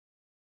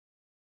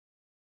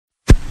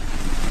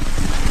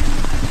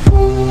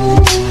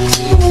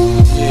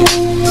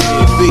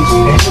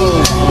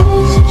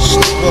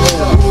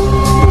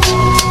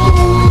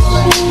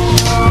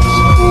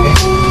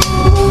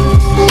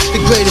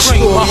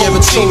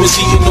demons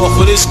eating off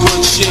of this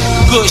good shit.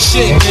 Good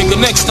shit, nigga.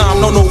 Next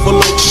time, don't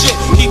overlook shit.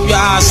 Keep your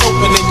eyes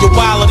open and your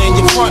wallet in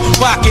your front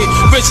pocket.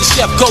 Prison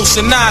chef, ghosts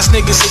and nines,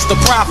 niggas is the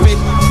prophet.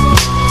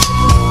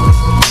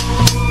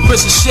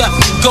 Prison chef,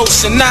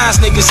 ghosts and nines,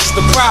 niggas is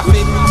the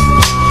prophet.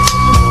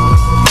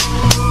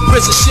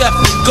 Prison chef,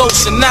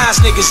 ghosts and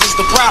nines, niggas is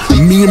the prophet.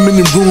 Me, I'm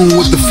in the room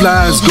with the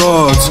flies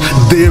guards.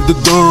 Day of the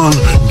dawn,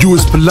 you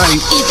is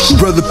polite.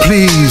 Brother,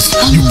 please,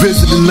 you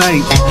visit the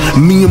night.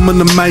 Me, I'm on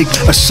the mic,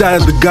 I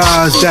shot at the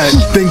guys that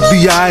think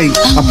the aight.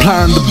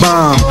 Applying the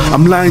bomb,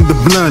 I'm lying the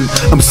blunt.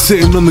 I'm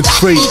sitting on the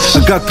crate,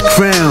 I got the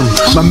crown.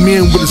 My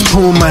man with his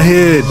palm on my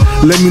head.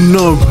 Let me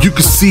know if you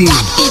can see.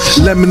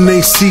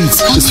 Lemonade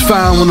seats, it's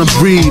fine when I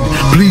breathe.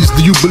 Please,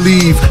 do you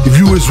believe if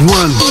you is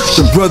one,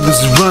 the brothers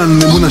run.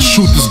 And when I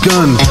shoot this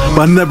gun,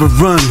 but I never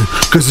run,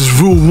 cause it's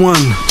rule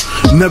one.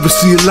 Never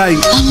see a light,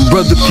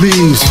 brother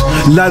please,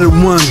 light it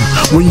one.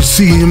 When you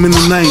see him in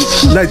the night,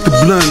 light the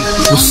blunt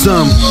with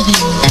some.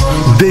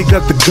 They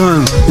got the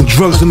gun and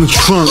drugs in the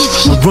trunk.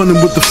 I'm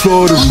running with the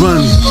floor to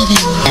run.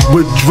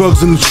 With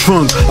drugs in the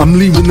trunk, I'm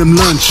leaving them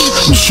lunch.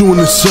 I'm shooting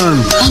the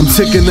sun, I'm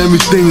taking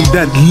everything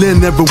that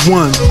Lynn ever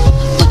won.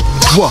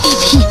 What?